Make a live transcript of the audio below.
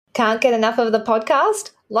Can't get enough of the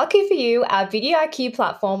podcast? Lucky for you, our Video IQ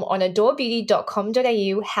platform on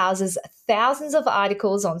adorebeauty.com.au houses thousands of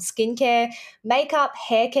articles on skincare, makeup,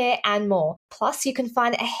 hair care, and more. Plus, you can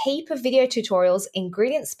find a heap of video tutorials,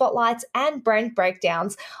 ingredient spotlights, and brand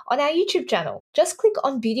breakdowns on our YouTube channel. Just click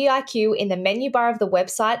on Beauty IQ in the menu bar of the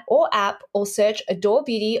website or app, or search Adore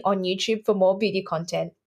Beauty on YouTube for more beauty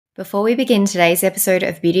content. Before we begin today's episode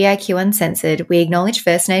of Beauty IQ Uncensored, we acknowledge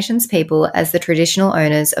First Nations people as the traditional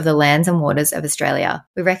owners of the lands and waters of Australia.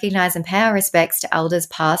 We recognise and pay our respects to elders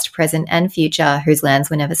past, present and future whose lands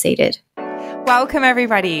were never ceded. Welcome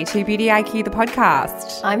everybody to Beauty IQ, the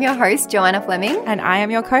podcast. I'm your host, Joanna Fleming. And I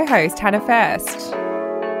am your co-host, Hannah First.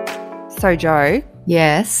 So Jo.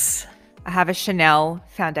 Yes? I have a Chanel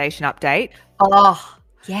foundation update. Oh,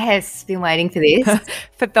 yes, been waiting for this.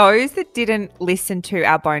 For those that didn't listen to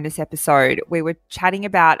our bonus episode, we were chatting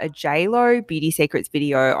about a JLo Beauty Secrets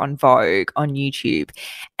video on Vogue on YouTube.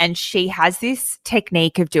 And she has this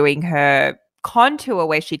technique of doing her contour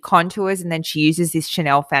where she contours and then she uses this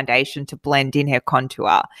Chanel foundation to blend in her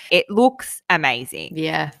contour. It looks amazing.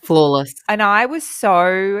 Yeah, flawless. And I was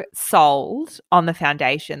so sold on the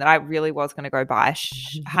foundation that I really was going to go buy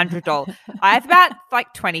 $100. I have about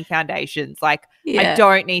like 20 foundations. Like I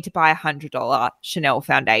don't need to buy $100 Chanel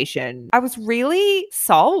foundation. I was really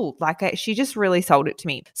sold. Like she just really sold it to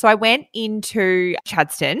me. So I went into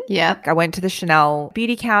Chadstone. Yeah. I went to the Chanel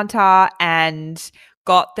beauty counter and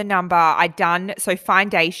got the number. I'd done, so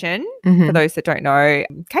foundation, for those that don't know,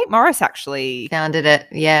 Kate Morris actually founded it.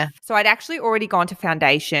 Yeah. So I'd actually already gone to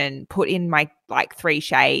foundation, put in my like 3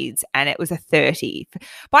 shades, and it was a 30.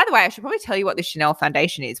 By the way, I should probably tell you what the Chanel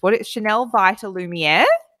foundation is. What it's Chanel Vita Lumiere.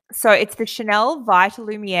 So it's the Chanel Vita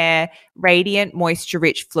Lumiere Radiant Moisture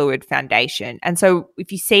Rich Fluid Foundation. And so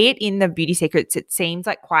if you see it in the Beauty Secrets, it seems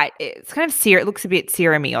like it's kind of it looks a bit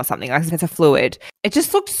serum-y or something, like it's a fluid. It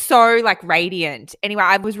just looked so like radiant. Anyway,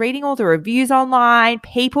 I was reading all the reviews online.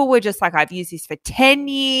 People were just like, I've used this for 10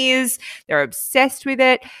 years. They're obsessed with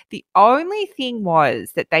it. The only thing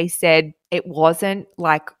was that they said it wasn't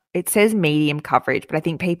like, it says medium coverage, but I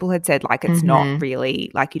think people had said like it's not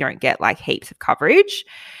really, like you don't get like heaps of coverage.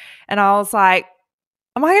 And I was like,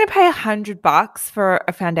 am I going to pay $100 for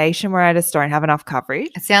a foundation where I just don't have enough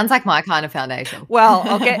coverage? It sounds like my kind of foundation. Well,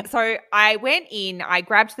 so I went in, I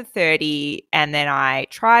grabbed the 30 and then I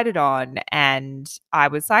tried it on and I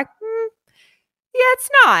was like, yeah, it's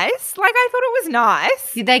nice. Like I thought it was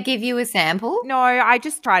nice. Did they give you a sample? No, I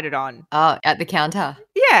just tried it on. Oh, at the counter?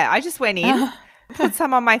 Yeah, I just went in. Put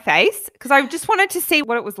some on my face because I just wanted to see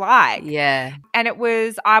what it was like. Yeah. And it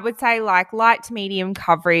was, I would say, like light to medium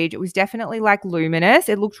coverage. It was definitely like luminous.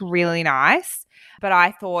 It looked really nice. But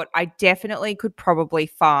I thought I definitely could probably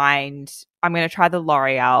find, I'm going to try the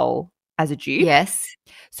L'Oreal as a dupe. Yes.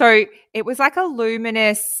 So it was like a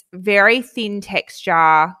luminous, very thin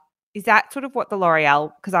texture. Is that sort of what the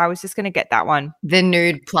L'Oreal, because I was just going to get that one. The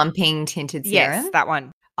nude plumping tinted serum? Yes, that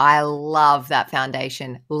one. I love that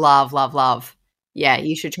foundation. Love, love, love. Yeah,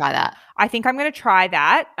 you should try that. I think I'm going to try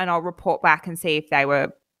that and I'll report back and see if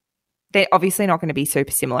they're obviously not going to be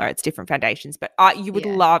super similar. It's different foundations, but I think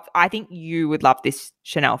you would love this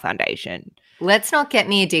Chanel foundation. Let's not get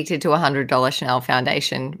me addicted to a $100 Chanel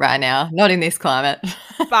foundation right now. Not in this climate.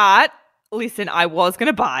 But listen, I was going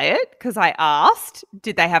to buy it because I asked,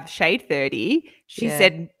 did they have shade 30? She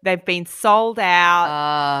said they've been sold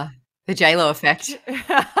out. The JLo effect.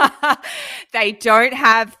 They don't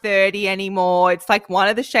have 30 anymore. It's like one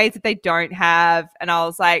of the shades that they don't have. And I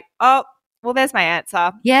was like, oh, well, there's my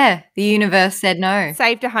answer. Yeah, the universe said no.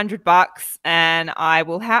 Saved $100 and I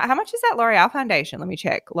will. How much is that L'Oreal foundation? Let me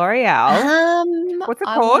check. L'Oreal. What's it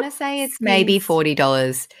called? I want to say it's maybe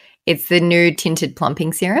 $40. It's the nude tinted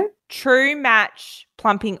plumping serum. True Match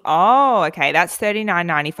Plumping. Oh, okay. That's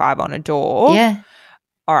 $39.95 on Adore. Yeah.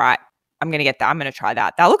 All right. I'm going to get that. I'm going to try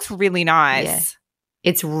that. That looks really nice. Yeah.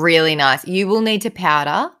 It's really nice. You will need to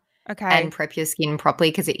powder and and prep your skin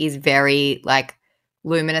properly because it is very like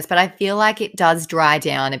luminous, but I feel like it does dry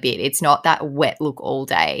down a bit. It's not that wet look all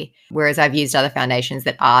day, whereas I've used other foundations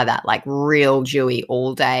that are that like real dewy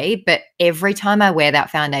all day. But every time I wear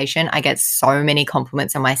that foundation, I get so many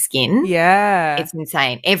compliments on my skin. Yeah. It's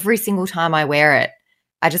insane. Every single time I wear it,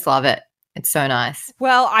 I just love it. It's so nice.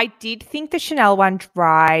 Well, I did think the Chanel one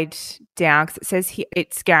dried down because it says here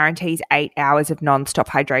it guarantees 8 hours of nonstop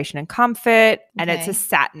hydration and comfort, and it's a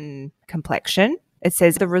satin complexion. It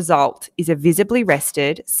says the result is a visibly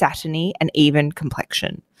rested, satiny, and even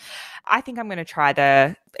complexion. I think I'm going to try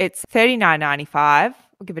it's $39.95.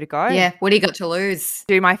 I'll give it a go. Yeah. What do you got to lose?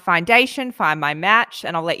 Do my foundation, find my match,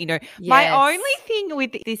 and I'll let you know. Yes. My only thing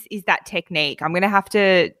with this is that technique. I'm going to have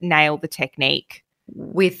to nail the technique.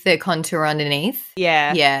 with the contour underneath.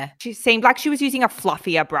 Yeah. Yeah. She seemed like she was using a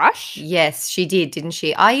fluffier brush. Yes, she did, didn't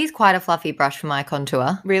she? I use quite a fluffy brush for my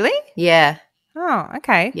contour. Really? Yeah. Oh,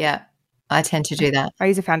 okay. Yeah. I tend to do that. I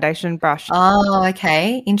use a foundation brush. Oh,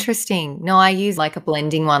 okay. Interesting. No, I use like a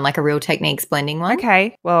blending one, like a Real Techniques blending one.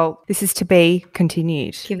 Okay. Well, this is to be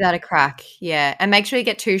continued. Give that a crack. Yeah. And make sure you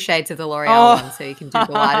get 2 shades of the L'Oreal one so you can do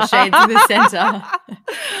the lighter shades in the center.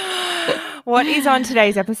 What is on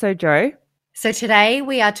today's episode, Jo? So today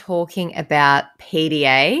we are talking about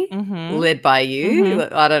PDA, led by you.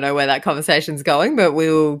 I don't know where that conversation's going, but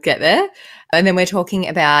we'll get there. And then we're talking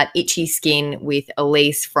about itchy skin with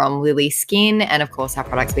Elise from Lily Skin, and of course our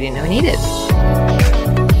products we didn't know we needed.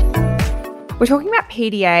 We're talking about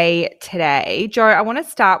PDA today. Jo, I want to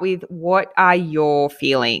start with, what are your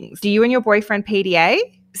feelings? Do you and your boyfriend PDA?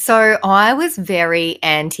 So I was very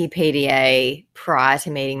anti-PDA prior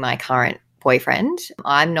to meeting my current boyfriend.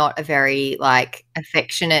 I'm not a very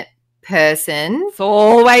affectionate person. It's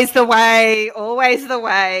always the way, always the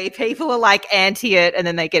way. People are like anti it and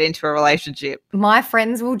then they get into a relationship. My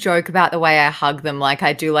friends will joke about the way I hug them, like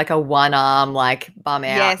I do like a one arm, bum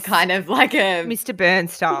out, kind of like a Mr.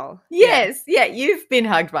 Burns style. Yes. Yeah. You've been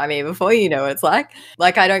hugged by me before. You know what it's like.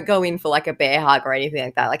 Like I don't go in for like a bear hug or anything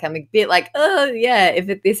like that. Like I'm a bit like, oh yeah,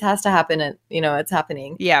 if this has to happen, it's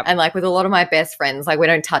happening. Yeah. And like with a lot of my best friends, like we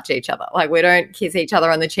don't touch each other. Like we don't kiss each other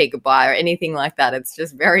on the cheek goodbye or anything like that. It's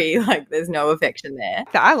just very there's no affection there.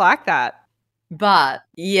 I like that. But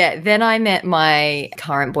yeah, then I met my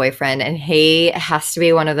current boyfriend and he has to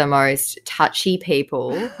be one of the most touchy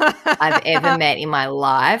people I've ever met in my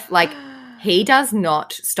life. Like he does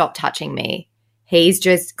not stop touching me. He's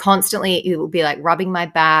just constantly, he will be like rubbing my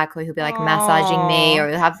back or he'll be like massaging me or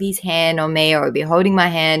he'll have his hand on me or he'll be holding my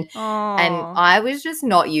hand. And I was just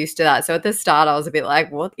not used to that. So at the start I was a bit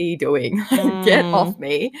like, what are you doing? Get off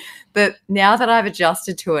me. But now that I've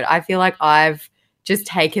adjusted to it, I feel like I've just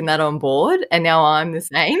taken that on board and now I'm the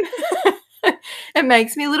same. It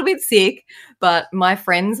makes me a little bit sick, but my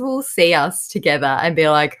friends will see us together and be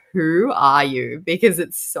like, who are you? Because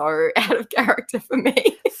it's so out of character for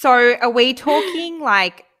me. So are we talking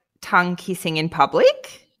like tongue kissing in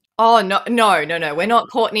public? Oh, no. We're not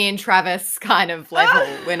Courtney and Travis kind of level.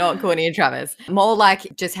 We're not Courtney and Travis. More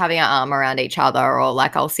like just having our arm around each other or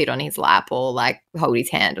like I'll sit on his lap or like hold his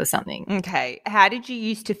hand or something. Okay. How did you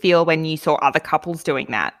used to feel when you saw other couples doing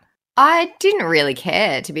that? I didn't really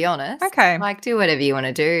care, to be honest. Okay. Like, do whatever you want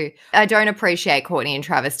to do. I don't appreciate Courtney and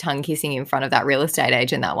Travis tongue kissing in front of that real estate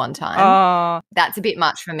agent that one time. Oh. That's a bit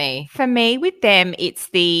much for me. For me, with them, it's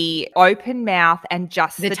the open mouth and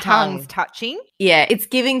just the tongues touching. Yeah, it's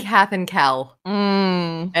giving Kath and Cal.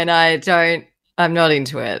 And I'm not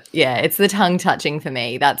into it. Yeah, it's the tongue touching for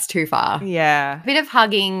me. That's too far. Yeah. A bit of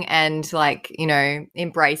hugging and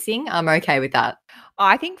embracing, I'm okay with that.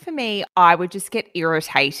 I think for me, I would just get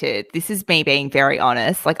irritated. This is me being very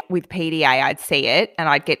honest. Like with PDA, I'd see it and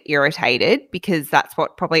I'd get irritated because that's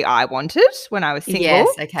what probably I wanted when I was single. Yes,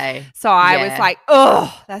 okay. So I was like,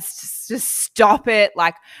 oh, that's just stop it.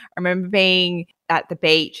 Like I remember being at the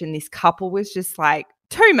beach and this couple was just like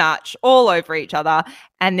too much all over each other.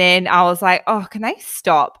 And then I was like, oh, can they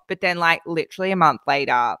stop? But then like literally a month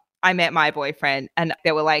later, I met my boyfriend and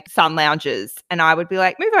there were like sun lounges and I would be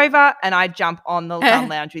like, move over, and I'd jump on the sun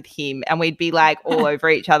lounge with him and we'd be like all over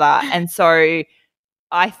each other. And so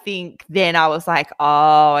I think then I was like,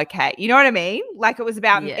 oh, okay. You know what I mean? Like it was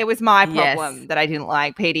about, it was my problem that I didn't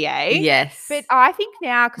like PDA. Yes. But I think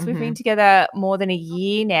now, because we've been together more than a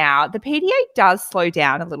year now, the PDA does slow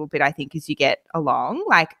down a little bit, I think, as you get along.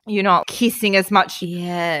 Like you're not kissing as much.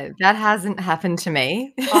 Yeah, that hasn't happened to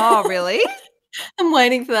me. Oh, really? I'm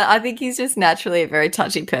waiting for that. I think he's just naturally a very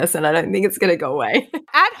touchy person. I don't think it's going to go away.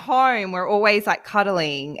 At home, we're always like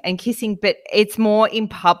cuddling and kissing, but it's more in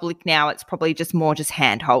public now. It's probably just more just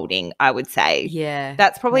hand holding, I would say. Yeah.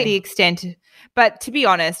 That's probably the extent. But to be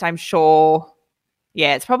honest, I'm sure,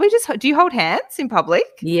 it's probably just, do you hold hands in public?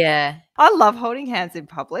 Yeah. I love holding hands in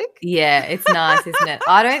public. Yeah, it's nice, isn't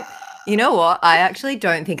it? You know what? I actually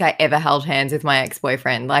don't think I ever held hands with my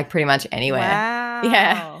ex-boyfriend, like pretty much anywhere. Wow.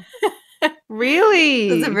 Yeah. Really?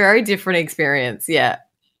 It's a very different experience, yeah.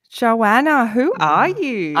 Joanna, who are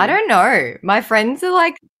you? I don't know. My friends are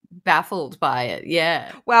like baffled by it,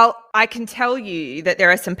 yeah. Well, I can tell you that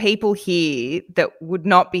there are some people here that would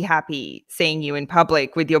not be happy seeing you in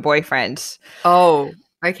public with your boyfriend. Oh,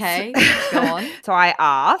 okay. Go on. So I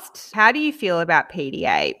asked, how do you feel about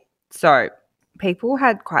PDA? So people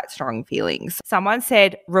had quite strong feelings. Someone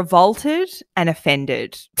said revolted and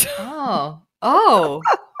offended. Oh.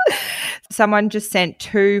 Someone just sent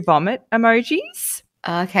 2 vomit emojis.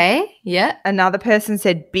 Okay. Yeah. Another person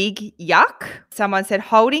said big yuck. Someone said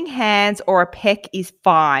holding hands or a peck is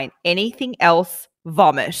fine. Anything else,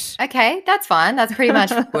 vomit. Okay. That's fine. That's pretty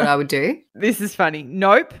much what I would do. This is funny.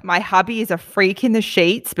 Nope. My hubby is a freak in the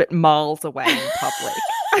sheets, but miles away in public.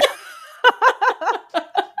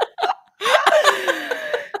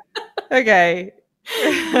 Okay.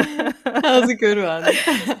 That was a good one.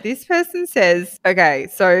 This person says, okay,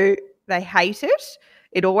 so they hate it.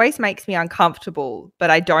 It always makes me uncomfortable, but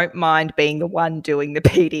I don't mind being the one doing the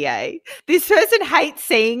PDA. This person hates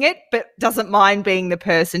seeing it, but doesn't mind being the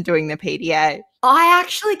person doing the PDA. I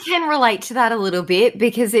actually can relate to that a little bit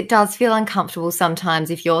because it does feel uncomfortable sometimes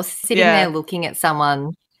if you're sitting there looking at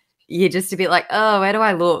someone. You're just a bit like, oh, where do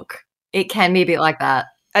I look? It can be a bit like that.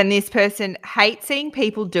 And this person hates seeing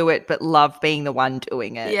people do it, but love being the one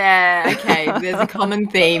doing it. Yeah, okay. There's a common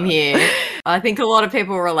theme here. I think a lot of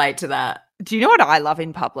people relate to that. Do you know what I love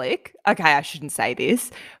in public? Okay, I shouldn't say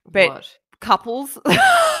this, but What? couples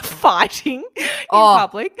fighting in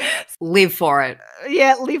public. Live for it.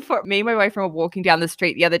 Yeah, live for it. Me and my boyfriend were walking down the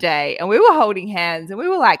street the other day and we were holding hands and we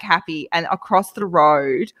were like happy. And across the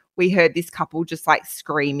road, we heard this couple just like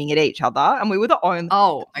screaming at each other. And we were the only,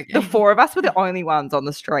 the four of us were the only ones on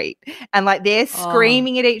the street. And like they're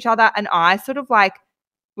screaming at each other. And I sort of like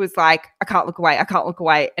was like, I can't look away. I can't look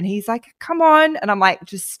away. And he's like, come on. And I'm like,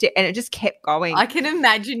 and it just kept going. I can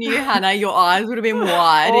imagine you, Hannah. Your eyes would have been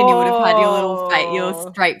wide and you would have had your little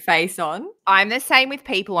your straight face on. I'm the same with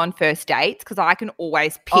people on first dates because I can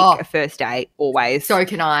always pick a first date, always. So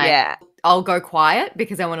can I. Yeah. I'll go quiet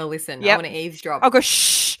because I want to listen. I want to eavesdrop. I'll go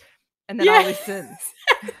shh and then I'll listen.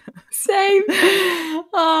 Same.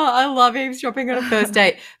 Oh, I love eavesdropping on a first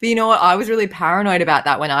date. But you know what? I was really paranoid about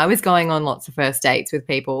that when I was going on lots of first dates with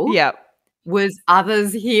people. Yep. Was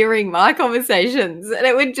others hearing my conversations. And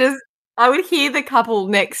it would just, I would hear the couple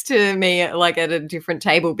next to me, like at a different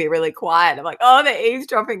table, be really quiet. I'm like, oh, they're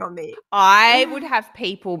eavesdropping on me. I would have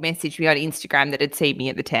people message me on Instagram that had seen me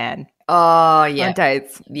at the tan. Oh, yeah. On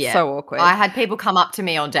dates. Yeah. So awkward. I had people come up to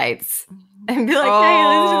me on dates and be like, hey,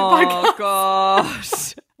 listen to the podcast.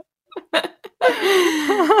 Gosh.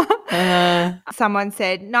 Someone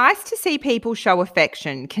said, nice to see people show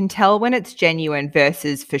affection. Can tell when it's genuine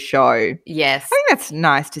versus for show. Yes. I think that's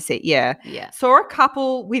nice to see. Yeah. Yeah. Saw a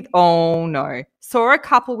couple with a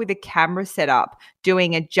camera set up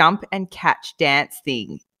doing a jump and catch dance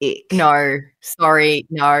thing. Ick. No. Sorry.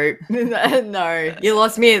 No. No. You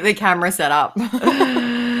lost me at the camera setup.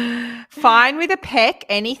 Fine with a peck.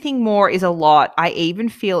 Anything more is a lot. I even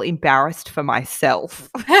feel embarrassed for myself.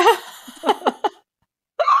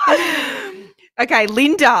 Okay,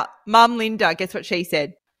 Mum Linda, guess what she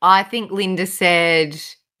said? I think Linda said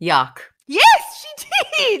yuck. Yes, she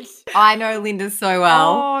did. I know Linda so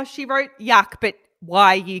well. Oh, she wrote yuck, but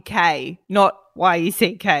Y-U-K, not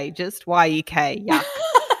Y-U-C-K, just Y-U-K, yuck.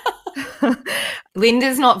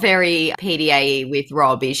 Linda's not very PDA with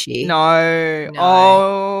Rob, is she? No.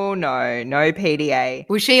 Oh, no. No PDA.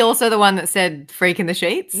 Was she also the one that said freak in the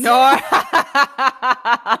sheets? No.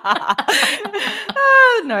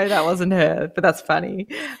 No, that wasn't her, but that's funny.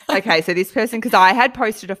 Okay, so this person, because I had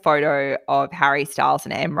posted a photo of Harry Styles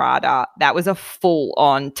and Emrata, that was a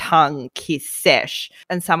full-on tongue kiss sesh.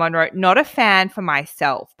 And someone wrote, not a fan for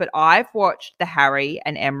myself, but I've watched the Harry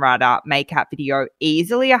and Emrata makeup video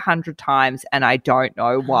easily 100 times and I don't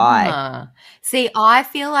know why. See, I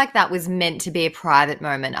feel like that was meant to be a private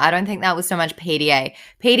moment. I don't think that was so much PDA.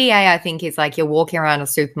 PDA, I think, is like you're walking around a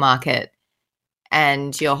supermarket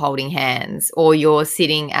and you're holding hands, or you're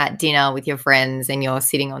sitting at dinner with your friends and you're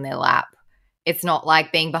sitting on their lap. It's not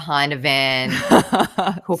like being behind a van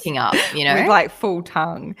hooking up, you know? With like full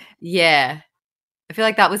tongue. Yeah. I feel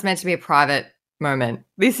like that was meant to be a private moment.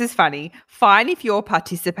 This is funny. Fine if you're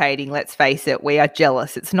participating, let's face it, we are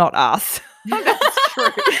jealous. It's not us. That's true.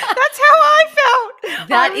 That's how I felt.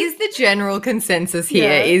 That is the general consensus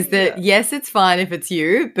here, is that yes, it's fine if it's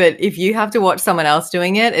you, but if you have to watch someone else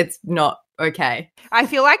doing it, it's not okay. I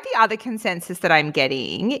feel like the other consensus that I'm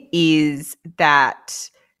getting is that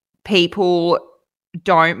people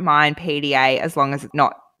don't mind PDA as long as it's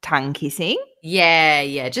not tongue kissing.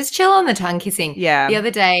 Yeah. Just chill on the tongue kissing. Yeah. The other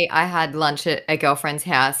day I had lunch at a girlfriend's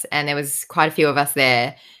house and there was quite a few of us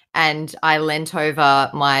there. And I leant over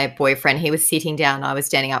my boyfriend. He was sitting down. I was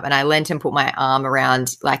standing up and I leant and put my arm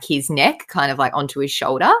around like his neck, kind of like onto his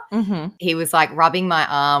shoulder. Mm-hmm. He was like rubbing my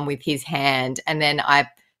arm with his hand. And then I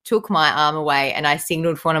took my arm away and I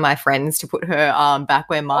signaled for one of my friends to put her arm back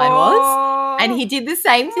where mine was. And he did the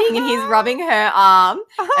same thing and he's rubbing her arm.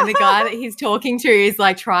 And the guy that he's talking to is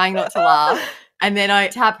like trying not to laugh. And then I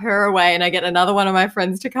tap her away and I get another one of my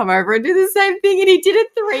friends to come over and do the same thing. And he did it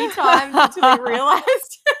 3 times until he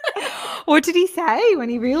realized. What did he say when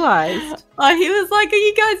he realized? He was like, "Oh,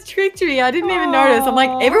 you guys tricked me. I didn't even notice." I'm like,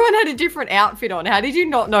 everyone had a different outfit on. How did you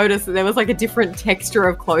not notice that there was like a different texture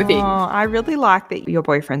of clothing? I really like that your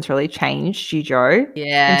boyfriend's really changed you, Jo.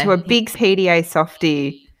 Yeah. Into a big PDA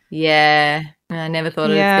softie. Yeah. I never thought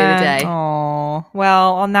it would be the day. Oh,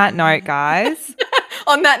 well, on that note, guys.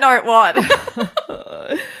 On that note, what?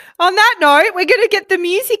 On that note, we're going to get the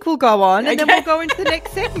music will go on and then we'll go into the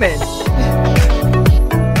next segment.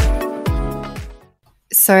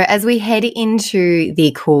 So as we head into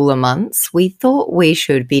the cooler months, we thought we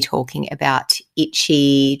should be talking about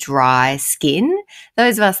itchy, dry skin.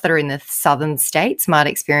 Those of us that are in the southern states might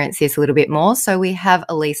experience this a little bit more. So we have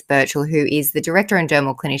Elise Birchall, who is the Director and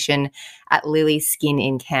Dermal Clinician at Lily Skin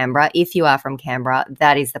in Canberra. If you are from Canberra,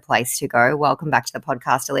 that is the place to go. Welcome back to the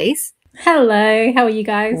podcast, Elise. Hello, how are you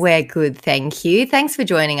guys? We're good, thank you. Thanks for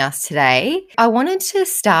joining us today. I wanted to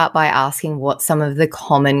start by asking what some of the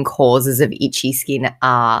common causes of itchy skin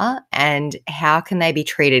are and how can they be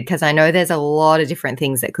treated? Because I know there's a lot of different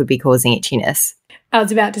things that could be causing itchiness. I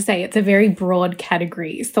was about to say it's a very broad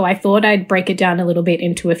category, so I thought I'd break it down a little bit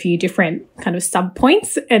into a few different kind of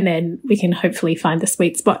sub-points and then we can hopefully find the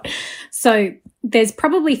sweet spot. So there's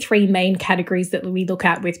probably 3 main categories that we look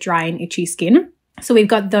at with dry and itchy skin. So we've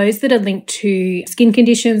got those that are linked to skin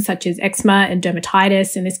conditions such as eczema and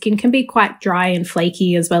dermatitis, and the skin can be quite dry and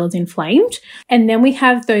flaky as well as inflamed. And then we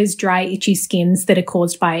have those dry, itchy skins that are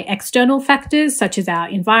caused by external factors such as our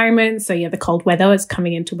environment. So the cold weather is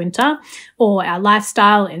coming into winter, or our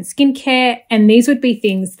lifestyle and skincare. And these would be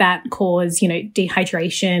things that cause,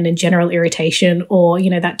 dehydration and general irritation, or,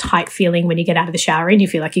 that tight feeling when you get out of the shower and you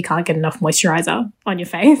feel like you can't get enough moisturizer on your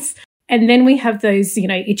face. And then we have those,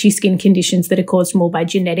 itchy skin conditions that are caused more by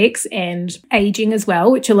genetics and aging as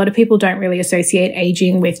well, which a lot of people don't really associate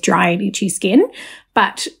aging with dry and itchy skin.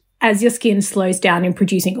 But as your skin slows down in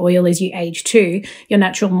producing oil as you age too, your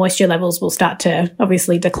natural moisture levels will start to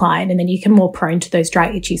obviously decline, and then you can more prone to those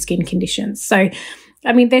dry, itchy skin conditions. So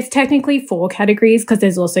there's technically 4 categories because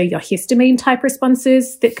there's also your histamine type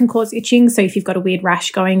responses that can cause itching. So if you've got a weird rash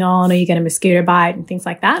going on or you get a mosquito bite and things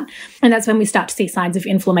like that. And that's when we start to see signs of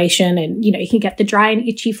inflammation, and, you can get the dry and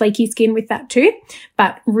itchy, flaky skin with that too.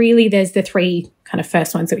 But really there's the 3 kind of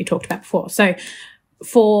first ones that we talked about before. So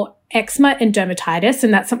for eczema and dermatitis,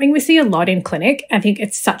 and that's something we see a lot in clinic. I think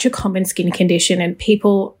it's such a common skin condition and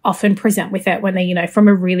people often present with it when they, from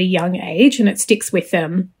a really young age, and it sticks with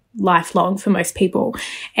them lifelong for most people.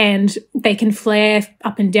 And they can flare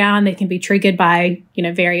up and down. They can be triggered by,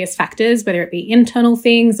 various factors, whether it be internal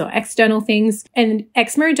things or external things. And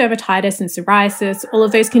eczema and dermatitis and psoriasis, all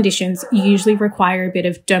of those conditions usually require a bit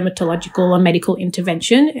of dermatological or medical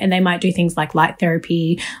intervention. And they might do things like light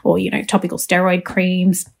therapy or, topical steroid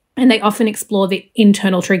creams. And they often explore the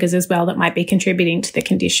internal triggers as well that might be contributing to the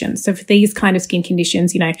condition. So for these kind of skin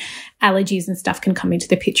conditions, allergies and stuff can come into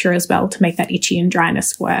the picture as well to make that itchy and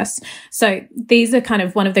dryness worse. So these are kind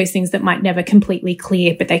of one of those things that might never completely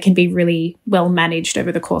clear, but they can be really well managed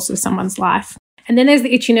over the course of someone's life. And then there's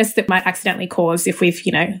the itchiness that might accidentally cause if we've,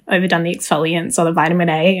 overdone the exfoliants or the vitamin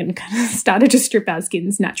A and kind of started to strip our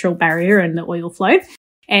skin's natural barrier and the oil flow.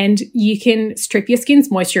 And you can strip your skin's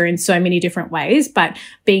moisture in so many different ways, but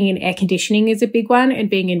being in air conditioning is a big one, and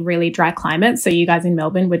being in really dry climates. So you guys in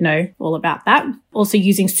Melbourne would know all about that. Also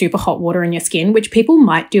using super hot water in your skin, which people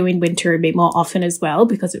might do in winter a bit more often as well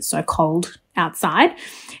because it's so cold outside.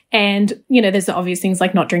 And, there's the obvious things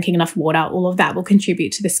like not drinking enough water. All of that will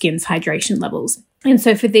contribute to the skin's hydration levels. And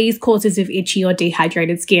so for these causes of itchy or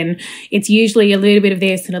dehydrated skin, it's usually a little bit of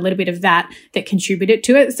this and a little bit of that contributed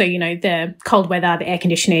to it. So, the cold weather, the air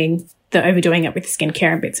conditioning, the overdoing it with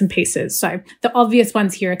skincare and bits and pieces. So the obvious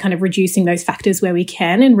ones here are kind of reducing those factors where we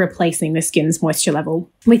can and replacing the skin's moisture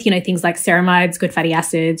level with, things like ceramides, good fatty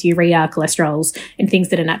acids, urea, cholesterols, and things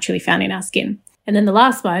that are naturally found in our skin. And then the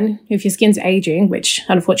last one, if your skin's aging, which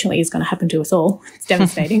unfortunately is going to happen to us all, it's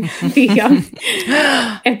devastating, the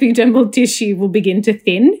epidermal tissue will begin to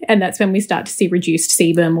thin, and that's when we start to see reduced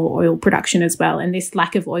sebum or oil production as well. And this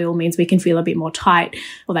lack of oil means we can feel a bit more tight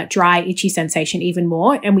or that dry, itchy sensation even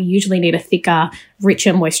more, and we usually need a thicker,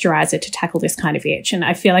 richer moisturizer to tackle this kind of itch. And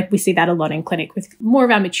I feel like we see that a lot in clinic with more of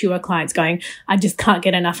our mature clients going, I just can't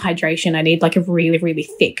get enough hydration. I need like a really, really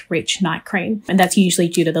thick, rich night cream. And that's usually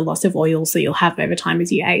due to the loss of oils that you'll have over time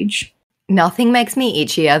as you age. Nothing makes me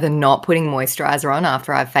itchier than not putting moisturizer on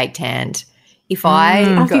after I've fake tanned. If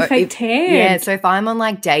I'm on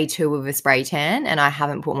like day 2 of a spray tan and I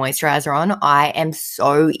haven't put moisturizer on, I am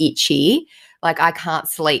so itchy like I can't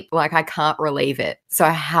sleep, like I can't relieve it. So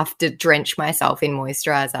I have to drench myself in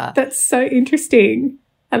moisturizer. That's so interesting.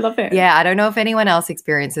 I love it. Yeah, I don't know if anyone else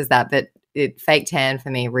experiences that, but fake tan for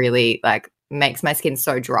me really like makes my skin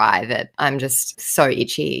so dry that I'm just so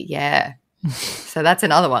itchy. Yeah. So that's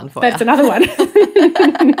another one for That's you. another one.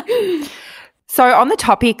 So on the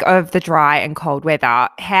topic of the dry and cold weather,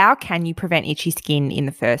 how can you prevent itchy skin in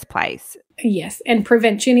the first place? Yes, and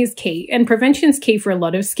prevention is key. And prevention is key for a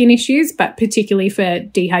lot of skin issues, but particularly for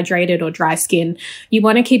dehydrated or dry skin. You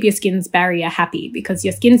want to keep your skin's barrier happy because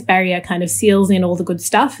your skin's barrier kind of seals in all the good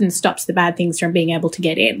stuff and stops the bad things from being able to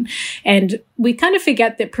get in. And we kind of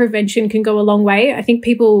forget that prevention can go a long way. I think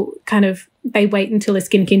people they wait until a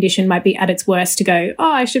skin condition might be at its worst to go,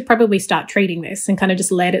 oh, I should probably start treating this, and kind of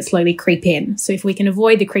just let it slowly creep in. So if we can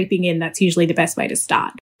avoid the creeping in, that's usually the best way to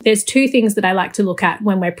start. There's two things that I like to look at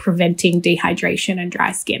when we're preventing dehydration and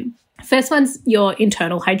dry skin. First one's your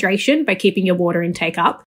internal hydration by keeping your water intake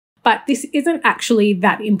up. But this isn't actually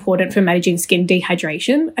that important for managing skin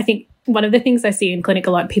dehydration. I think one of the things I see in clinic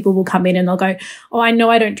a lot, people will come in and they'll go, oh, I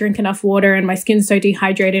know I don't drink enough water and my skin's so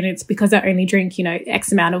dehydrated. It's because I only drink,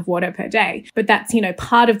 X amount of water per day. But that's,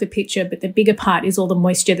 part of the picture. But the bigger part is all the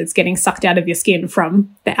moisture that's getting sucked out of your skin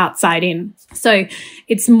from the outside in. So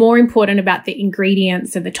it's more important about the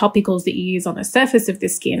ingredients and the topicals that you use on the surface of the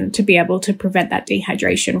skin to be able to prevent that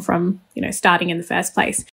dehydration from, starting in the first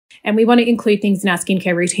place. And we want to include things in our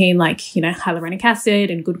skincare routine like, hyaluronic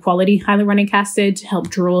acid and good quality hyaluronic acid to help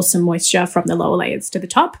draw some moisture from the lower layers to the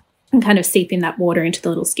top and kind of seep in that water into the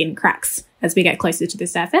little skin cracks as we get closer to the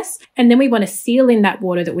surface. And then we want to seal in that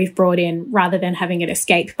water that we've brought in rather than having it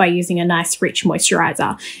escape by using a nice rich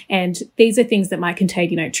moisturizer. And these are things that might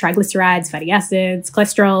contain, triglycerides, fatty acids,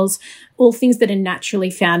 cholesterols, all things that are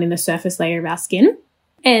naturally found in the surface layer of our skin.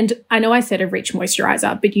 And I know I said a rich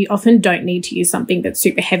moisturizer, but you often don't need to use something that's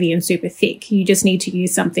super heavy and super thick. You just need to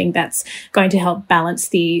use something that's going to help balance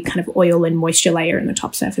the kind of oil and moisture layer in the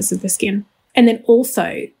top surface of the skin. And then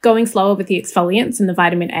also going slower with the exfoliants and the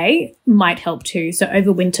vitamin A might help too. So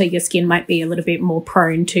over winter, your skin might be a little bit more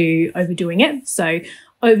prone to overdoing it. So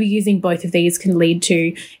overusing both of these can lead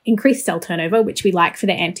to increased cell turnover, which we like for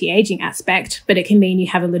the anti-aging aspect, but it can mean you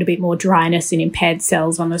have a little bit more dryness and impaired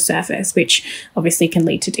cells on the surface, which obviously can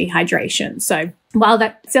lead to dehydration. So while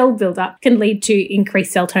that cell buildup can lead to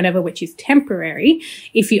increased cell turnover, which is temporary,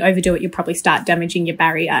 if you overdo it, you'll probably start damaging your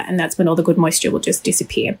barrier, and that's when all the good moisture will just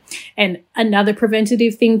disappear. And another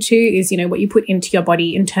preventative thing too is, what you put into your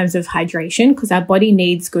body in terms of hydration, because our body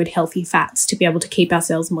needs good, healthy fats to be able to keep our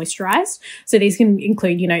cells moisturized. So these can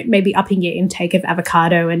include, maybe upping your intake of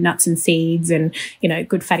avocado and nuts and seeds and,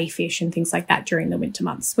 good fatty fish and things like that during the winter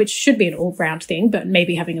months, which should be an all-round thing, but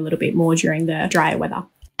maybe having a little bit more during the drier weather.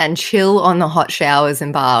 And chill on the hot showers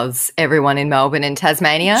and baths, everyone in Melbourne and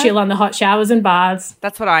Tasmania. Chill on the hot showers and baths.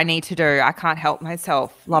 That's what I need to do. I can't help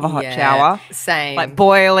myself. Love a hot shower. Same. Like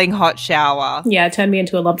boiling hot shower. Yeah, turn me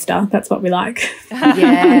into a lobster. That's what we like.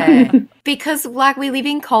 Yeah. Because we live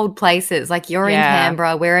in cold places. Like you're in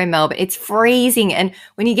Canberra, we're in Melbourne. It's freezing. And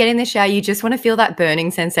when you get in the shower, you just want to feel that burning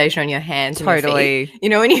sensation on your hands. Totally.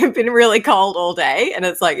 And your feet. When you've been really cold all day and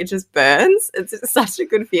it's like it just burns. It's such a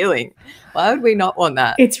good feeling. Why would we not want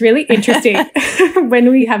that? It's really interesting when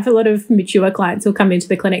we have a lot of mature clients who'll come into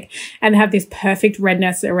the clinic and have this perfect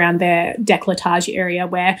redness around their décolletage area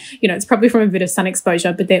where, it's probably from a bit of sun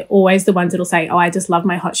exposure, but they're always the ones that'll say, oh, I just love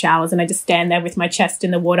my hot showers and I just stand there with my chest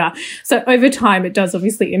in the water. So over time, it does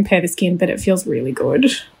obviously impair the skin, but it feels really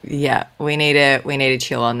good. Yeah, we need to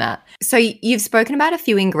chill on that. So you've spoken about a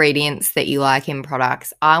few ingredients that you like in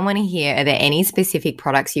products. I want to hear, are there any specific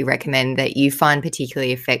products you recommend that you find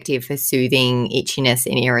particularly effective for soothing itchiness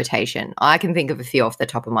and irritation? I can think of a few off the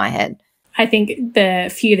top of my head. I think the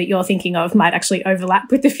few that you're thinking of might actually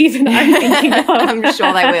overlap with the few that I'm thinking of. I'm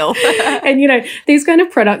sure they will. And, these kind of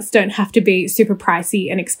products don't have to be super pricey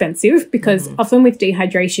and expensive because often with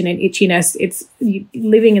dehydration and itchiness, it's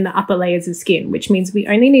living in the upper layers of skin, which means we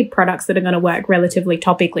only need products that are going to work relatively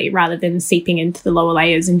topically rather than seeping into the lower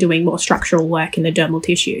layers and doing more structural work in the dermal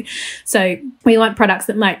tissue. So we want products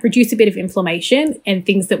that might reduce a bit of inflammation and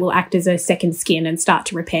things that will act as a second skin and start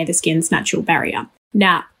to repair the skin's natural barrier.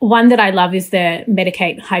 Now, one that I love is the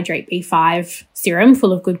Medik8 Hydrate B5 serum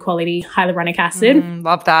full of good quality hyaluronic acid.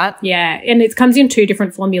 Love that. Yeah, and it comes in 2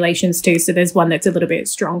 different formulations too. So there's one that's a little bit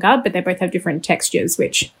stronger, but they both have different textures,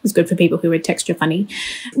 which is good for people who are texture funny.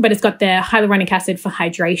 But it's got the hyaluronic acid for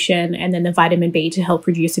hydration and then the vitamin B to help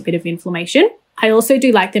reduce a bit of inflammation. I also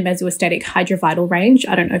do like the Mesoaesthetic Hydrovital range.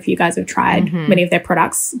 I don't know if you guys have tried many of their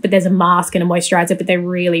products, but there's a mask and a moisturizer, but they're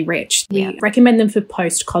really rich. We recommend them for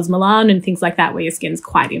post-Cosmelan and things like that where your skin's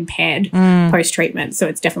quite impaired post-treatment. So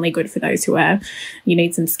it's definitely good for those who you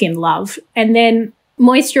need some skin love. And then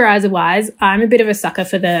moisturizer-wise, I'm a bit of a sucker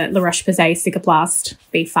for the La Roche-Posay Cicaplast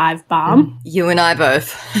B5 Balm. You and I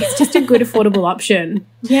both. It's just a good, affordable option.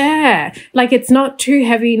 Yeah. Like, it's not too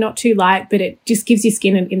heavy, not too light, but it just gives your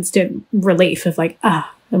skin an instant relief of like, I'm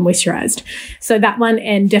moisturized. So that one,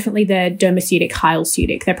 and definitely the Dermaceutic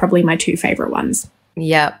Hyalceutic. They're probably my two favorite ones.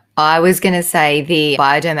 Yep. I was going to say the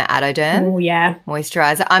Bioderma Adoderm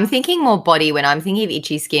moisturizer. I'm thinking more body. When I'm thinking of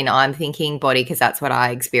itchy skin, I'm thinking body because that's what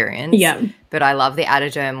I experience. Yeah. But I love the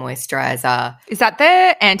Adoderm moisturizer. Is that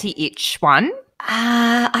the anti-itch one?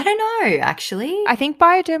 I don't know, actually. I think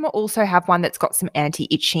Bioderma also have one that's got some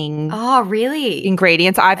anti-itching really?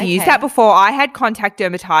 ingredients. I've used that before. I had contact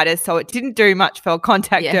dermatitis, so it didn't do much for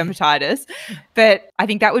contact dermatitis. But I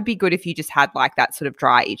think that would be good if you just had like that sort of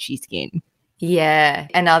dry, itchy skin. Yeah.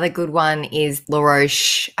 Another good one is La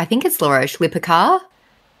Roche, I think it's La Roche Lipicar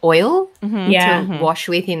oil to wash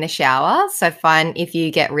with in the shower. So fine if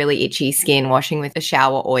you get really itchy skin, washing with the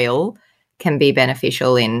shower oil can be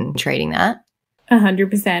beneficial in treating that.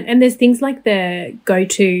 100%. And there's things like the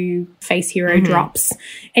Go-To Face Hero drops.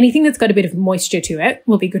 Anything that's got a bit of moisture to it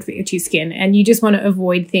will be good for itchy skin. And you just want to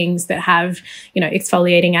avoid things that have,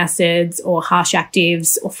 exfoliating acids or harsh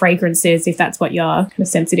actives or fragrances if that's what you're kind of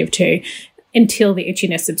sensitive to, until the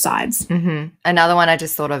itchiness subsides. Another one I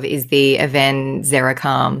just thought of is the Aven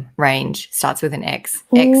Xera range. Starts with an X.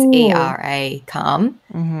 Xera Calm.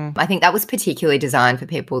 I think that was particularly designed for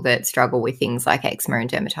people that struggle with things like eczema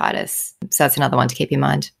and dermatitis. So that's another one to keep in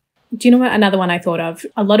mind. Do you know what another one I thought of?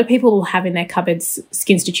 A lot of people will have in their cupboards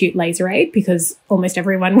Skinstitute Laser Aid because almost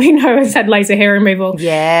everyone we know has had laser hair removal.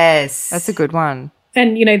 Yes. That's a good one.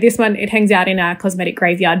 And, this one, it hangs out in our cosmetic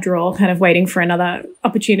graveyard drawer, kind of waiting for another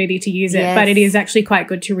opportunity to use it. But it is actually quite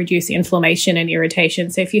good to reduce inflammation and irritation.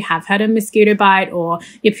 So if you have had a mosquito bite or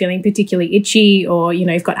you're feeling particularly itchy or,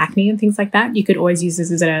 you've got acne and things like that, you could always use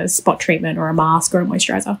this as a spot treatment or a mask or a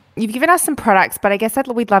moisturizer. You've given us some products, but I guess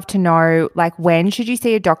we'd love to know, like, when should you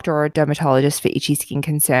see a doctor or a dermatologist for itchy skin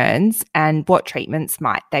concerns and what treatments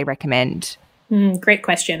might they recommend? Great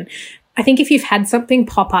question. I think if you've had something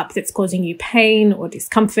pop up that's causing you pain or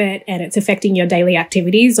discomfort and it's affecting your daily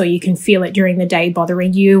activities, or you can feel it during the day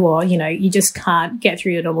bothering you, or, you just can't get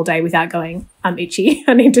through your normal day without going, I'm itchy,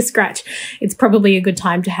 I need to scratch, it's probably a good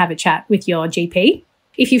time to have a chat with your GP.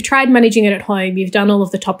 If you've tried managing it at home, you've done all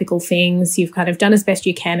of the topical things, you've kind of done as best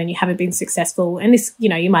you can and you haven't been successful, and this,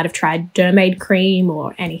 you might have tried Dermaid cream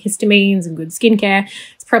or antihistamines and good skincare,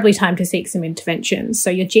 it's probably time to seek some interventions. So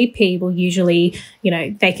your GP will usually,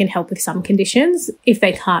 they can help with some conditions. If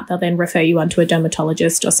they can't, they'll then refer you on to a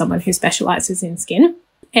dermatologist or someone who specializes in skin.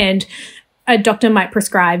 And a doctor might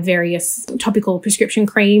prescribe various topical prescription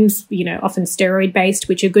creams, often steroid-based,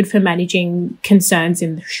 which are good for managing concerns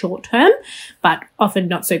in the short term, but often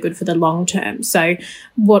not so good for the long term. So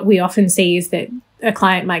what we often see is that a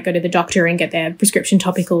client might go to the doctor and get their prescription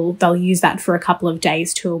topical. They'll use that for a couple of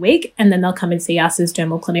days to a week, and then they'll come and see us as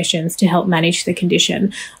dermal clinicians to help manage the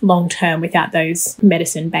condition long term without those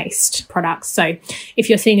medicine-based products. So if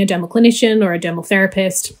you're seeing a dermal clinician or a dermal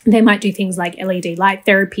therapist, they might do things like LED light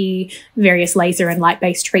therapy, various laser and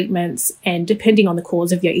light-based treatments, and depending on the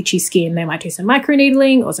cause of your itchy skin, they might do some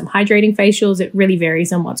microneedling or some hydrating facials. It really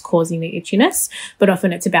varies on what's causing the itchiness, but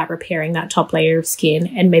often it's about repairing that top layer of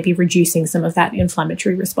skin and maybe reducing some of that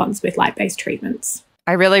inflammatory response with light-based treatments.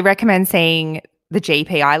 I really recommend seeing the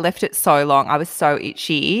GP. I left it so long. I was so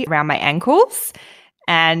itchy around my ankles,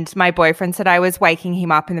 and my boyfriend said I was waking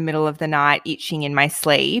him up in the middle of the night itching in my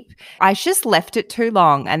sleep. I just left it too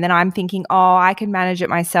long, and then I'm thinking, I can manage it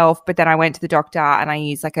myself, but then I went to the doctor and I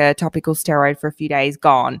used like a topical steroid for a few days,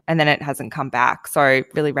 gone, and then it hasn't come back. So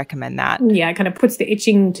really recommend that. Yeah, it kind of puts the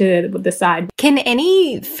itching to the side. Can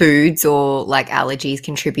any foods or like allergies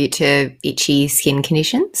contribute to itchy skin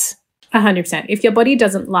conditions? 100%. If your body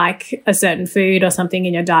doesn't like a certain food or something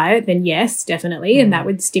in your diet, then yes, definitely. And that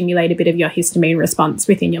would stimulate a bit of your histamine response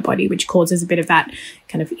within your body, which causes a bit of that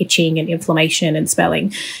kind of itching and inflammation and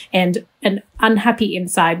swelling. And an unhappy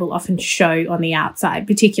inside will often show on the outside,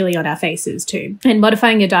 particularly on our faces too. And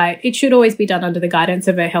modifying your diet, it should always be done under the guidance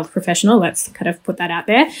of a health professional. Let's kind of put that out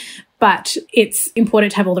there. But it's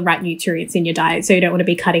important to have all the right nutrients in your diet. So you don't want to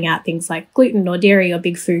be cutting out things like gluten or dairy or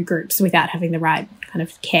big food groups without having the right kind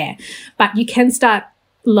of care. But you can start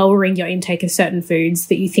lowering your intake of certain foods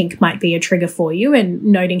that you think might be a trigger for you and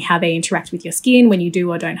noting how they interact with your skin when you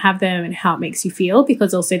do or don't have them and how it makes you feel.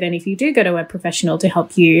 Because also then if you do go to a professional to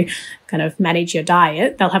help you kind of manage your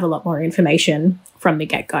diet, they'll have a lot more information from the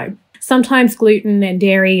get-go. Sometimes gluten and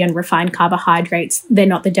dairy and refined carbohydrates, they're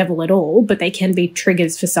not the devil at all, but they can be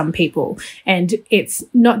triggers for some people. And it's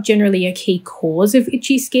not generally a key cause of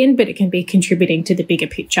itchy skin, but it can be contributing to the bigger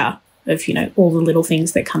picture of, you know, all the little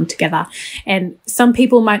things that come together. And some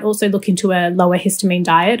people might also look into a lower histamine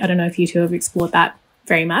diet. I don't know if you two have explored that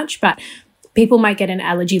very much, but people might get an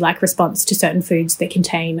allergy-like response to certain foods that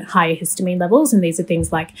contain higher histamine levels. And these are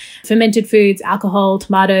things like fermented foods, alcohol,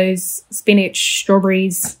 tomatoes, spinach,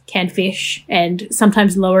 strawberries, canned fish. And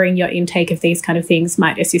sometimes lowering your intake of these kind of things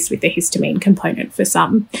might assist with the histamine component for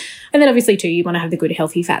some. And then obviously too, you want to have the good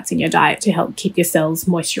healthy fats in your diet to help keep your cells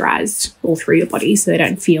moisturized all through your body so they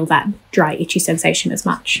don't feel that dry, itchy sensation as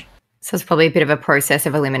much. So it's probably a bit of a process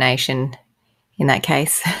of elimination in that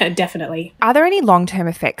case. Definitely. Are there any long-term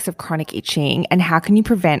effects of chronic itching, and how can you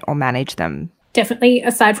prevent or manage them? Definitely,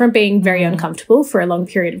 aside from being very uncomfortable for a long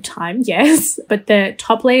period of time, yes, but the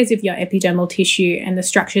top layers of your epidermal tissue and the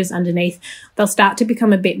structures underneath, they'll start to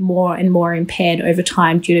become a bit more and more impaired over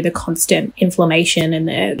time due to the constant inflammation and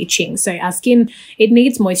the itching. So our skin, it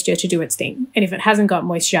needs moisture to do its thing. And if it hasn't got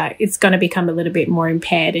moisture, it's going to become a little bit more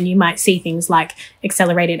impaired. And you might see things like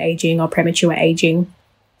accelerated aging or premature aging.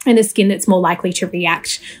 And a skin that's more likely to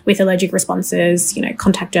react with allergic responses, you know,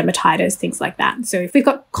 contact dermatitis, things like that. So if we've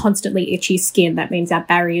got constantly itchy skin, that means our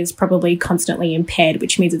barrier is probably constantly impaired,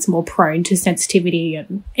 which means it's more prone to sensitivity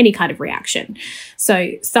and any kind of reaction.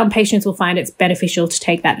 So some patients will find it's beneficial to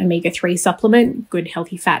take that omega-3 supplement, good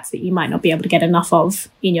healthy fats that you might not be able to get enough of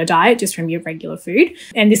in your diet just from your regular food.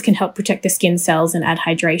 And this can help protect the skin cells and add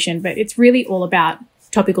hydration. But it's really all about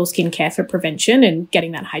topical skincare for prevention and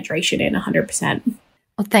getting that hydration in 100%.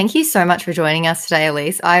 Well, thank you so much for joining us today,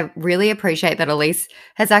 Elise. I really appreciate that Elise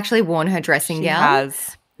has actually worn her dressing gown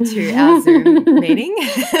to our Zoom meeting.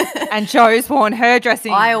 And Jo's worn her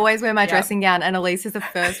dressing. I always wear my dressing gown, and Elise is the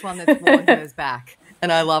first one that's worn hers back.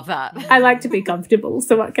 And I love that. I like to be comfortable,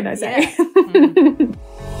 so what can I say? Yeah.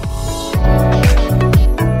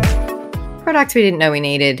 Products we didn't know we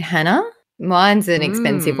needed, Hannah. Mine's an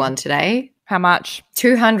expensive one today. How much?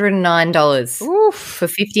 $209 Oof. for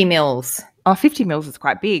 50 mils. Oh, 50 mils is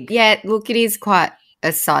quite big. Yeah, look, it is quite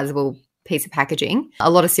a sizable piece of packaging. A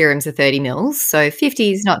lot of serums are 30 mils, so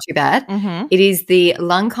 50 is not too bad. Mm-hmm. It is the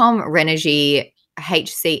Lancome Renergie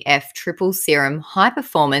HCF Triple Serum High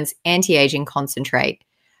Performance Anti-Aging Concentrate.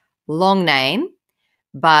 Long name,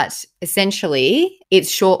 but essentially it's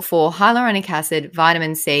short for hyaluronic acid,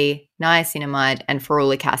 vitamin C, niacinamide, and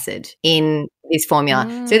ferulic acid in this formula.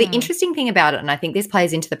 So the interesting thing about it, and I think this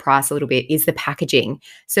plays into the price a little bit, is the packaging.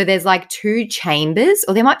 So there's like 2 chambers,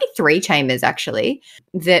 or there might be 3 chambers actually,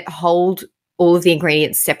 that hold all of the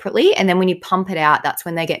ingredients separately. And then when you pump it out, that's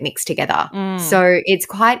when they get mixed together. So it's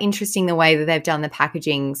quite interesting the way that they've done the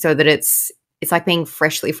packaging so that it's like being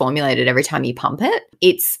freshly formulated every time you pump it.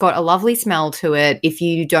 It's got a lovely smell to it. If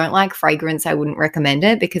you don't like fragrance, I wouldn't recommend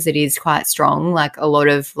it because it is quite strong. Like a lot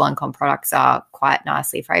of Lancome products are quite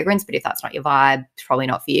nicely fragranced, but if that's not your vibe, it's probably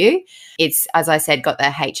not for you. It's, as I said, got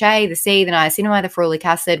the HA, the C, the niacinamide, the ferulic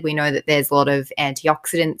acid. We know that there's a lot of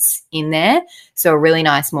antioxidants in there. So a really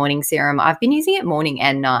nice morning serum. I've been using it morning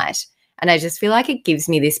and night, and I just feel like it gives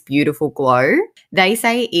me this beautiful glow. They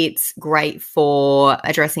say it's great for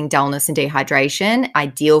addressing dullness and dehydration,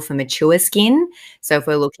 ideal for mature skin. So if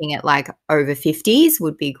we're looking at like over 50s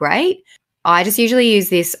would be great. I just usually use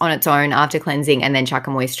this on its own after cleansing and then chuck a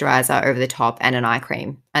moisturizer over the top and an eye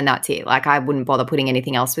cream. And that's it. Like I wouldn't bother putting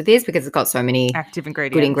anything else with this because it's got so many active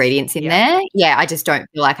ingredients, good ingredients in there. Yeah, I just don't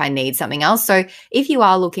feel like I need something else. So if you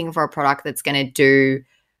are looking for a product that's going to do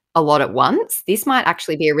a lot at once, this might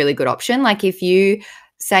actually be a really good option. Like if you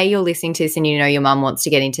say you're listening to this and you know your mum wants to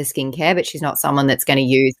get into skincare, but she's not someone that's going to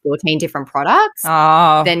use 14 different products,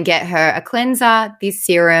 then get her a cleanser, this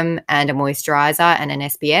serum, and a moisturizer and an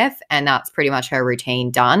SPF, and that's pretty much her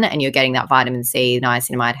routine done. And you're getting that vitamin C,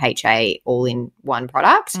 niacinamide, HA all in one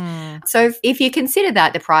product. So if you consider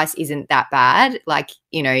that the price isn't that bad, like,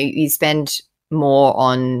 you know, you spend more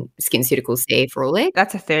on SkinCeuticals C ferulic.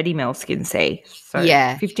 That's a 30 ml Skin C. So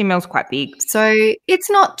yeah. 50 ml is quite big. So it's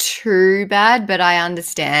not too bad, but I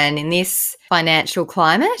understand in this financial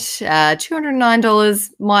climate, $209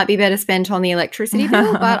 might be better spent on the electricity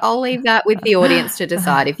bill, but I'll leave that with the audience to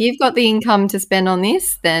decide. If you've got the income to spend on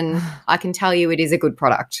this, then I can tell you it is a good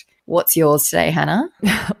product. What's yours today, Hannah?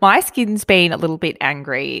 My skin's been a little bit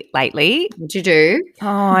angry lately. What'd you do? Oh,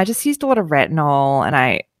 I just used a lot of retinol and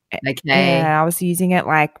I Okay. Yeah, I was using it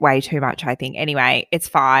like way too much, I think. Anyway, it's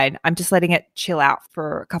fine. I'm just letting it chill out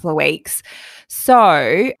for a couple of weeks.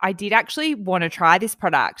 So I did actually want to try this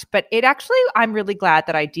product, but I'm really glad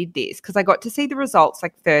that I did this because I got to see the results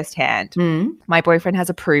like firsthand. Mm. My boyfriend has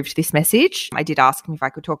approved this message. I did ask him if I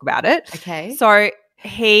could talk about it. Okay. So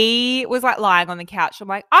he was like lying on the couch. I'm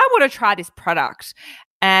like, I want to try this product.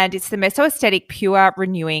 And it's the Meso Aesthetic Pure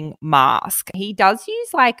Renewing Mask. He does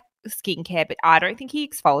use like skincare, but I don't think he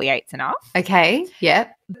exfoliates enough. Okay.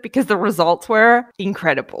 Yep. Because the results were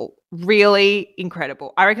incredible. Really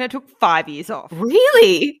incredible. I reckon it took 5 years off.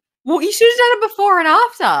 Really? Well, you should have done it before and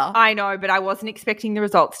after. I know, but I wasn't expecting the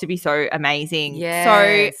results to be so amazing.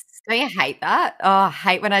 Yes. Don't you hate that? Oh, I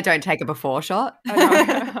hate when I don't take a before shot.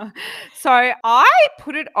 So I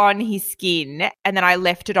put it on his skin and then I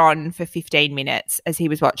left it on for 15 minutes as he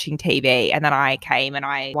was watching TV. And then I came and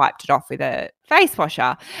I wiped it off with a face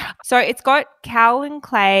washer. So it's got kaolin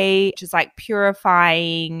clay, which is like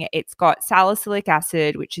purifying. It's got salicylic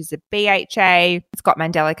acid, which is a BHA. It's got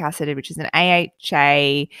mandelic acid, which is an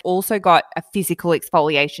AHA. Also got a physical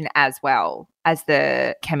exfoliation as well as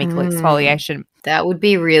the chemical exfoliation. That would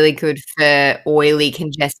be really good for oily,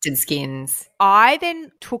 congested skins. I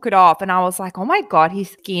then took it off and I was like, oh my God,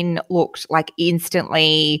 his skin looked like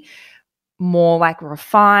instantly more like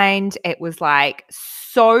refined. It was like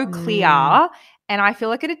so clear. And I feel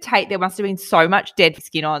like there must have been so much dead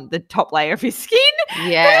skin on the top layer of his skin.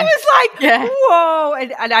 Yeah. It was like, whoa.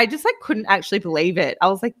 And I just like couldn't actually believe it. I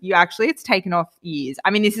was like, it's taken off years. I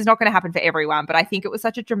mean, this is not going to happen for everyone, but I think it was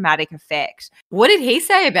such a dramatic effect. What did he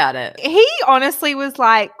say about it? He honestly was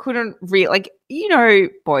like,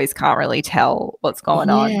 boys can't really tell what's going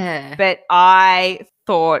on. But I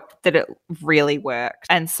thought that it really worked.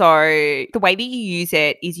 And so the way that you use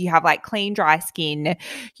it is you have like clean, dry skin.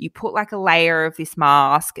 You put like a layer of this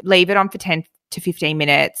mask, leave it on for 10 to 15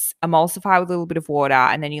 minutes, emulsify with a little bit of water,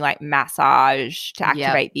 and then you like massage to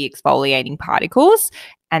activate the exfoliating particles.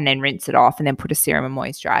 And then rinse it off and then put a serum and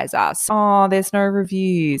moisturizer. So, there's no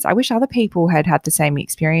reviews. I wish other people had the same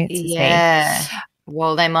experience as me.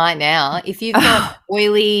 Well, they might now. If you've got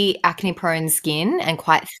oily, acne-prone skin and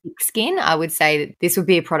quite thick skin, I would say that this would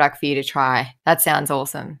be a product for you to try. That sounds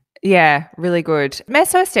awesome. Yeah, really good.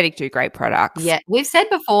 Meso Aesthetic do great products. Yeah, we've said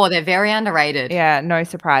before they're very underrated. Yeah, no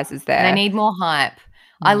surprises there. They need more hype.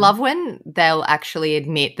 I love when they'll actually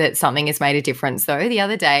admit that something has made a difference though. The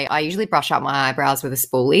other day, I usually brush up my eyebrows with a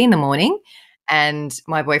spoolie in the morning, and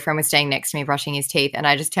my boyfriend was staying next to me brushing his teeth, and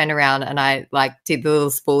I just turned around and I like did the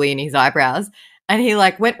little spoolie in his eyebrows, and he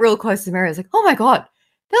like went real close to the mirror. I was like, oh my God,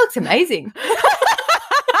 that looks amazing.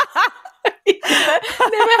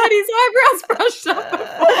 Never had his eyebrows brushed up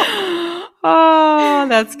before. Oh,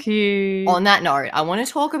 that's cute. On that note, I want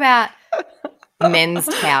to talk about men's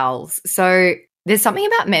towels. So there's something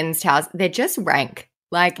about men's towels. They're just rank.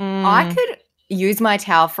 Like I could use my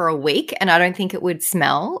towel for a week and I don't think it would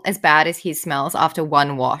smell as bad as his smells after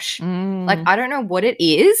one wash. Like I don't know what it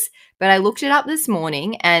is, but I looked it up this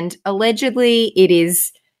morning and allegedly it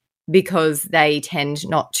is because they tend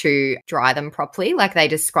not to dry them properly. Like they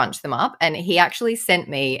just scrunch them up. And he actually sent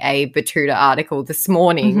me a Batuta article this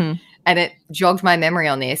morning and it jogged my memory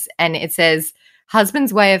on this. And it says,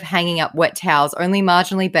 husband's way of hanging up wet towels only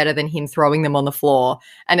marginally better than him throwing them on the floor.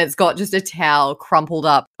 And it's got just a towel crumpled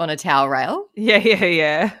up on a towel rail.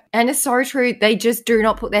 Yeah. And it's so true. They just do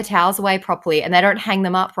not put their towels away properly and they don't hang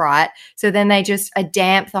them up right. So then they just are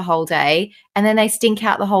damp the whole day and then they stink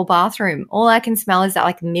out the whole bathroom. All I can smell is that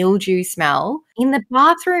like mildew smell in the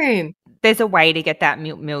bathroom. There's a way to get that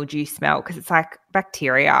mildew smell because it's like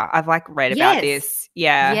bacteria. I've like read about this.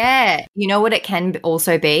 Yeah. You know what it can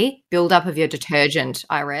also be? Build-up of your detergent,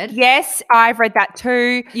 I read. Yes, I've read that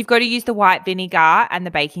too. You've got to use the white vinegar and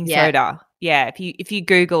the baking soda. Yeah, if you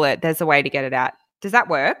Google it, there's a way to get it out. Does that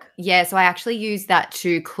work? Yeah, so I actually used that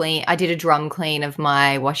to clean. I did a drum clean of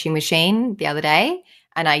my washing machine the other day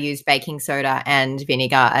and I used baking soda and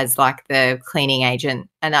vinegar as like the cleaning agent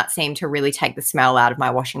and that seemed to really take the smell out of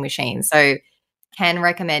my washing machine. So can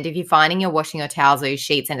recommend if you're finding you're washing your towels or your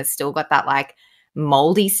sheets and it's still got that like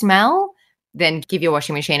moldy smell, then give your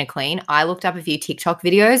washing machine a clean. I looked up a few TikTok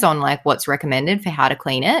videos on like what's recommended for how to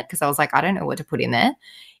clean it because I was like, I don't know what to put in there.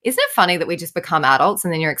 Isn't it funny that we just become adults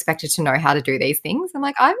and then you're expected to know how to do these things? I'm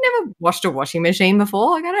like, I've never washed a washing machine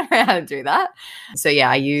before. Like, I don't know how to do that. So, yeah,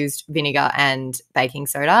 I used vinegar and baking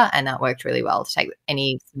soda and that worked really well to take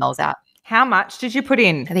any smells out. How much did you put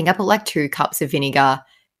in? I think I put like 2 cups of vinegar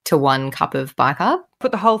to 1 cup of bicarb.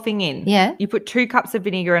 Put the whole thing in? Yeah. You put 2 cups of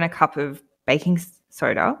vinegar and a cup of baking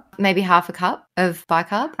soda? Maybe half a cup of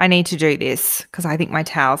bicarb. I need to do this because I think my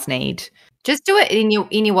towels need Just do it in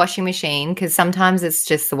your washing machine, because sometimes it's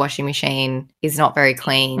just the washing machine is not very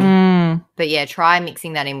clean. But yeah, try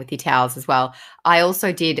mixing that in with your towels as well. I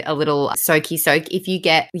also did a little soaky soak. If you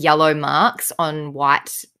get yellow marks on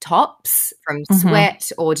white tops from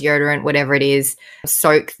sweat or deodorant, whatever it is,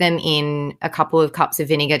 soak them in a couple of cups of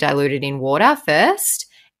vinegar diluted in water first,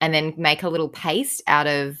 and then make a little paste out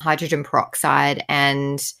of hydrogen peroxide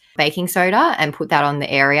and baking soda and put that on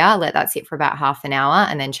the area. Let that sit for about half an hour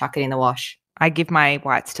and then chuck it in the wash. I give my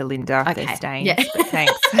whites to Linda. Okay. They're stains. Yeah. But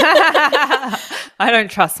thanks. I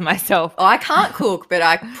don't trust myself. I can't cook, but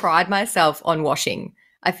I pride myself on washing.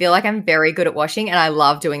 I feel like I'm very good at washing and I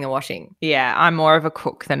love doing the washing. Yeah, I'm more of a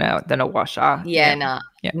cook than a washer.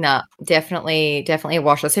 Nah, definitely a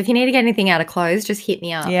washer. So if you need to get anything out of clothes, just hit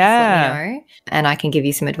me up. Yeah. Just let me know and I can give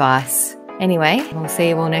you some advice. Anyway, we'll see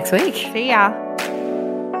you all next week. See ya.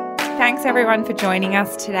 Thanks everyone for joining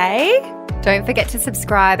us today. Don't forget to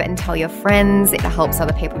subscribe and tell your friends. It helps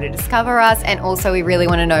other people to discover us. And also, we really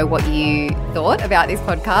want to know what you thought about this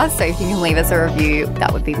podcast. So if you can leave us a review,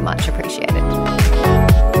 that would be much appreciated.